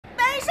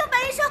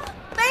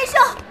生，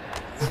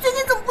你最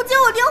近怎么不接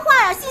我电话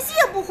呀？信息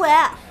也不回。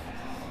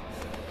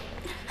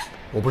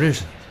我不认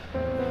识你。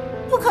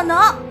不可能！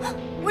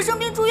我生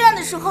病住院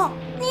的时候，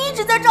你一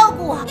直在照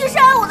顾我，也是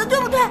爱我的，对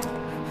不对？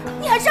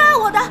你还是爱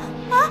我的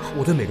啊！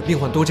我对每个病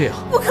患都这样。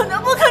不可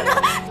能，不可能，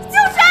就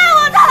是爱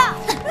我的！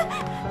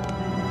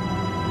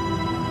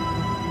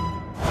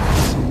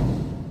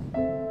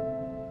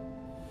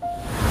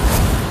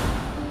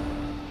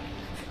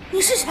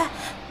你是谁？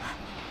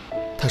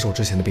他是我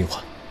之前的病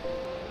患。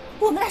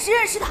我们俩是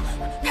认识的，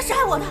他是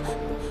爱我的，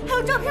还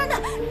有照片呢，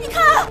你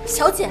看啊！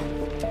小姐，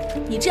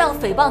你这样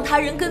诽谤他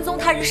人、跟踪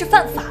他人是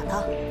犯法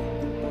的。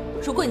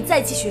如果你再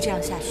继续这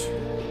样下去，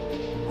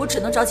我只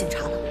能找警察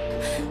了。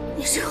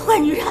你是个坏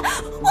女人，我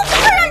不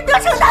会让你得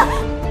逞的。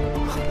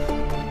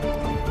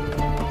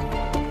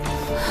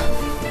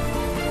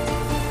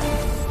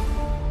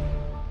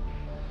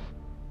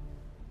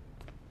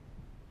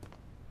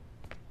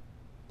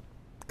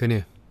给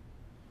你。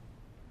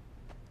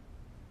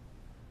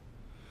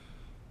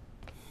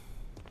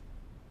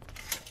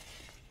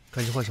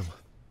赶紧换上吧。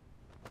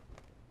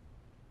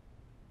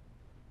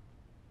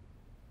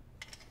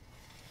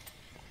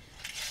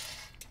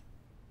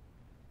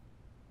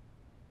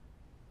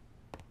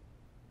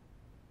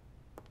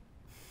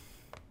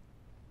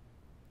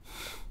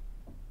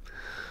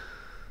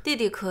弟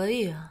弟可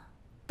以啊，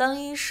当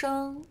医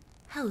生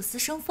还有私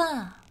生饭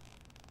啊。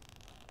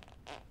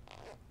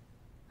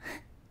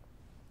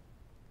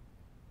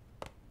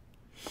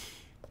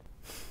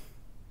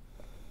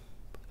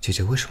姐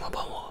姐为什么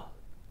帮我？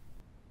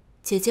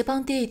姐姐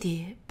帮弟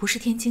弟不是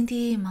天经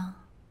地义吗？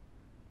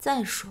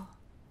再说，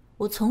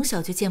我从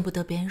小就见不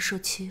得别人受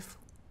欺负。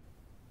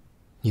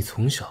你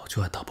从小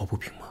就爱打抱不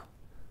平吗？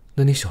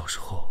那你小时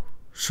候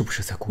是不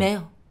是在故意？没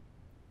有。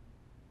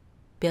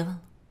别问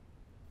了。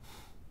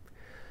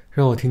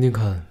让我听听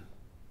看，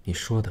你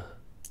说的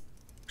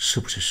是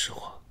不是实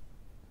话？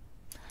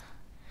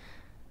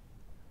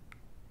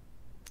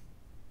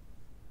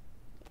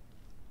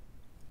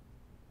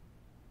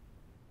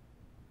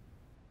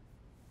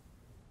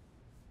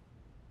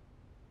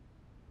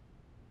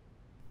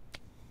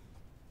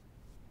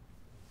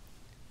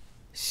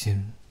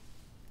心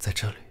在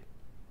这里，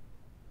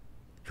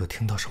有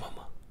听到什么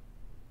吗？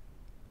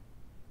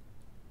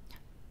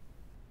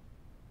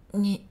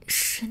你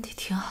身体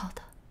挺好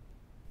的。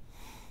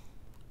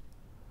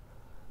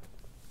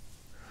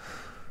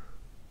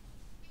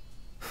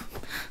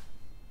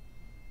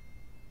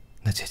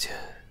那姐姐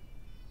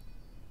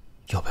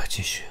要不要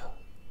继续啊？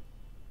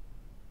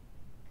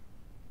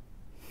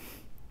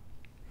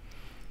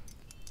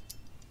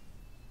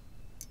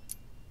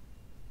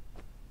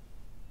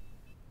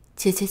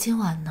姐姐今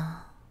晚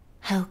呢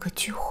还有个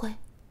聚会，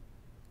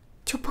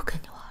就不跟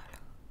你玩了。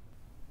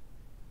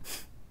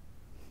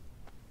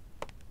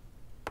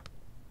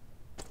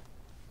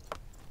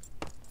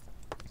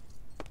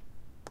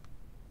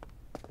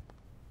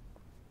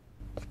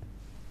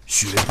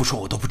许雷不说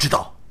我都不知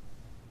道。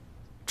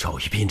赵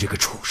一斌这个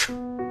畜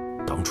生，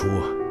当初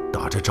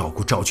打着照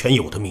顾赵全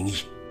友的名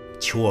义，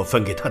求我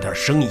分给他点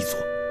生意做，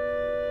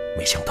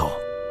没想到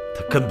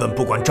他根本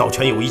不管赵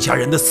全友一家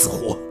人的死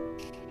活，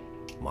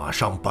马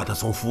上把他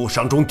从服务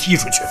商中踢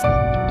出去，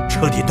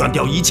彻底断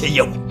掉一切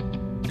业务。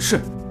是。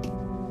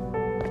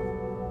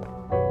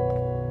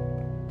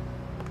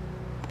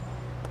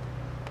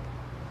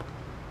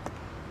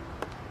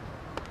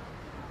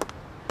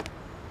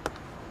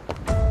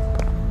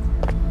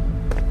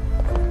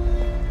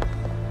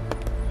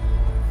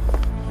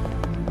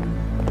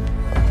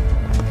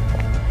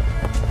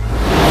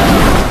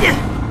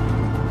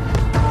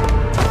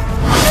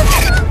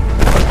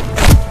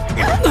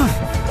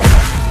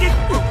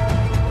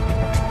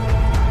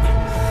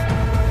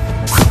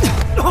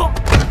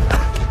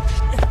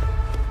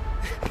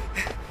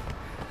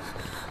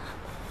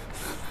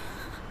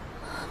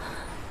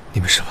你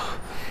没事吧？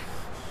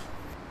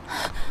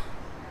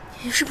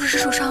你是不是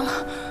受伤了？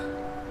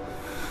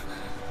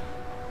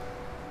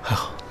还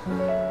好，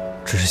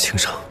只是轻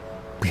伤，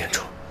不严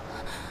重。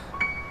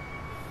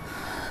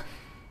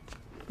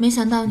没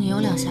想到你有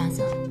两下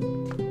子。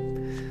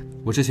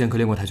我之前可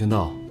练过跆拳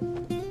道。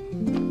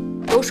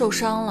都受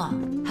伤了，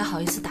还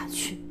好意思打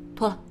趣？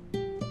脱了。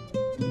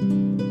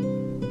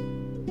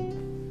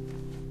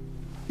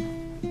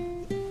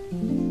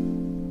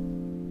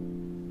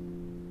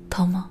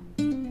疼吗？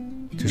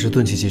只是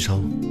钝器击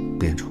伤，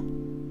不严重。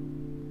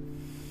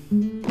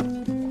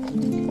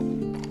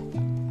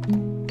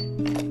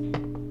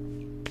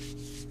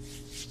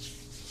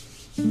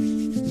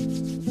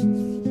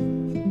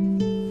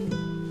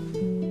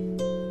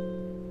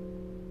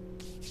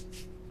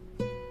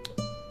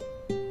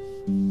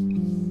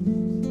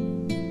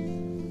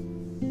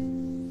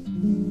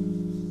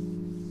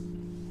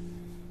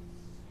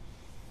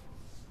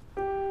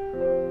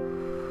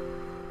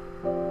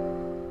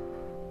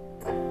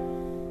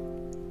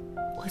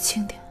我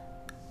轻点。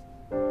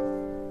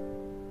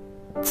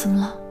怎么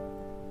了？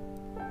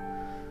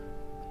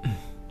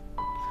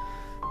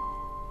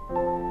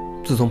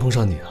自从碰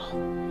上你啊，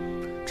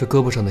这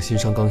胳膊上的心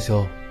伤刚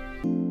消。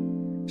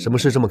什么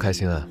事这么开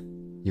心啊？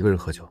一个人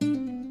喝酒。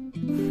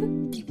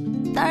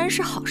当然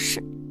是好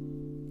事。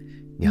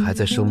你还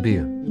在生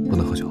病，不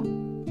能喝酒，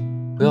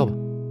喝药吧。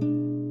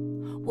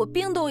我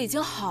病都已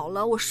经好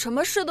了，我什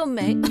么事都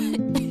没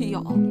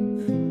有。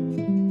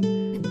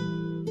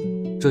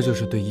这就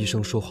是对医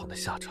生说谎的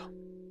下场。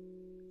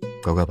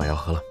乖乖把药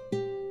喝了。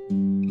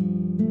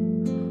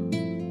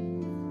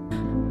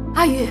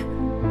阿宇，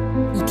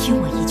你听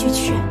我一句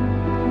劝，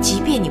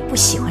即便你不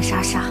喜欢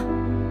莎莎，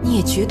你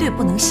也绝对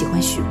不能喜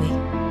欢许巍。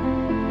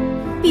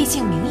毕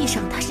竟名义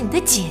上她是你的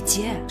姐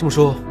姐。这么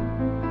说，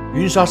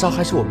云莎莎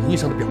还是我名义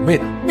上的表妹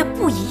呢？那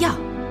不一样，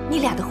你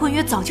俩的婚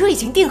约早就已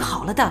经定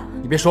好了的。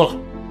你别说了，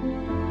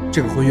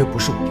这个婚约不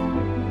是我定，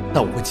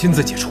但我会亲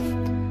自解除。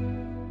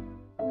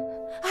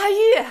阿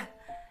玉。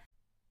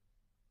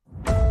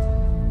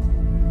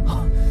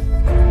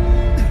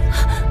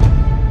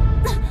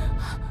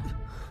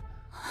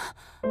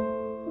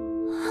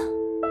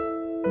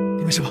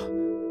你没事吧？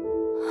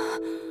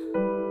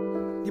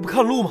你不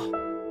看路吗？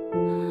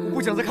我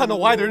不想再看到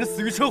我爱的人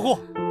死于车祸。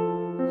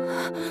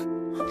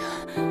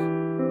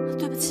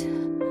对不起，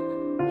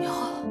以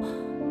后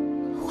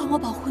换我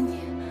保护你。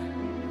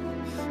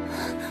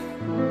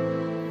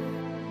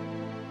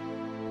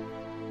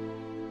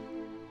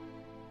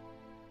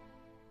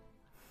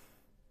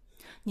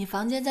你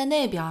房间在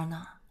那边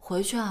呢，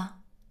回去啊。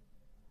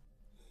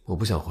我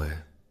不想回，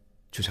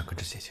就想跟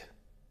着姐姐。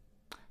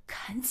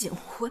赶紧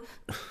回。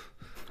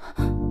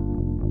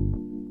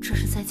这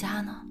是在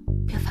家呢，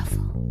别发疯。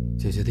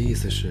姐姐的意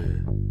思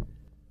是，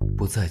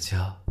不在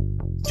家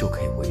就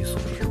可以为所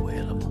欲为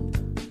了吗？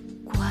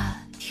乖，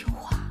听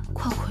话，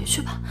快回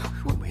去吧。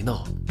我没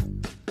闹，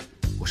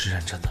我是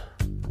认真的。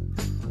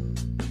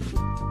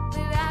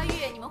薇薇、阿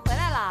玉，你们回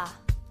来啦！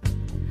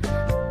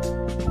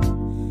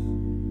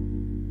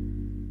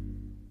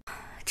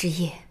之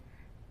夜，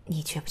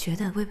你觉不觉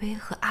得薇薇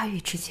和阿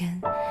玉之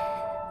间，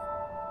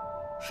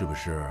是不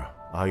是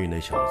阿玉那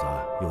小子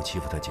又欺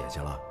负他姐姐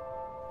了？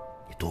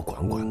你多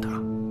管管他。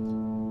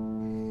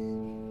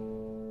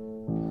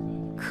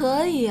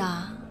可以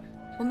啊，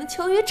我们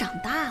秋雨长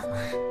大了，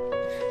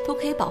都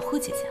可以保护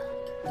姐姐了。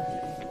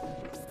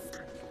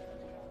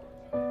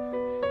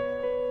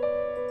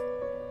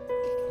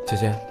姐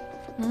姐，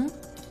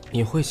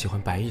你会喜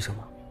欢白医生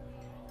吗？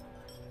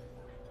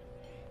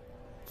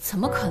怎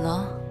么可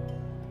能？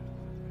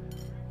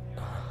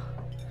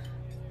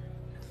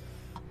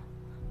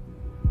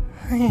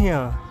哎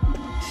呀，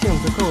性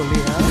子够凉，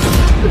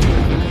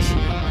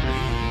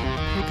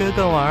陪哥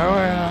哥玩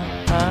玩啊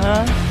啊！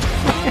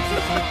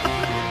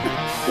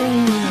真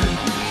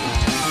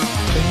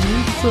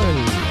顺你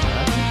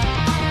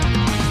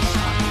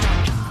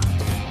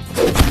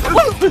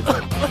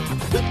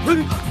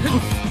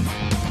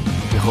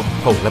以后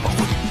换我来保护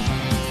你。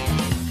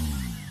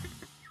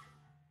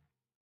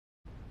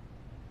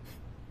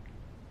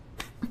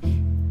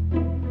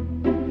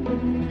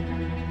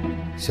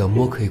想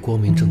摸可以光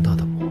明正大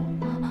的摸。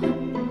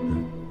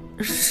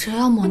谁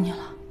要摸你了？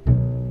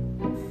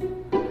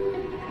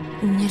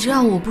你这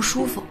样我不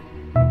舒服。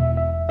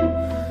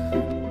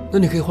那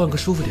你可以换个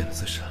舒服点的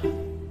姿势。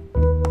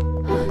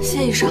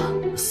谢医生。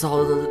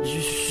嫂子，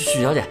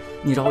许小姐，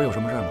你找我有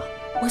什么事吗？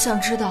我想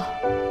知道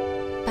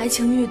白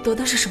晴玉得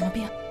的是什么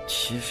病。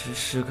其实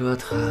师哥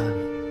他……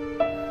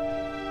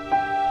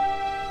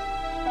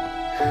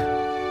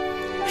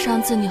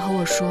上次你和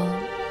我说，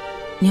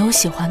你有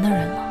喜欢的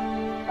人了。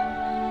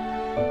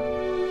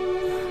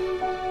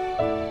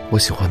我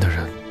喜欢的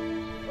人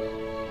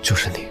就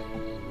是你。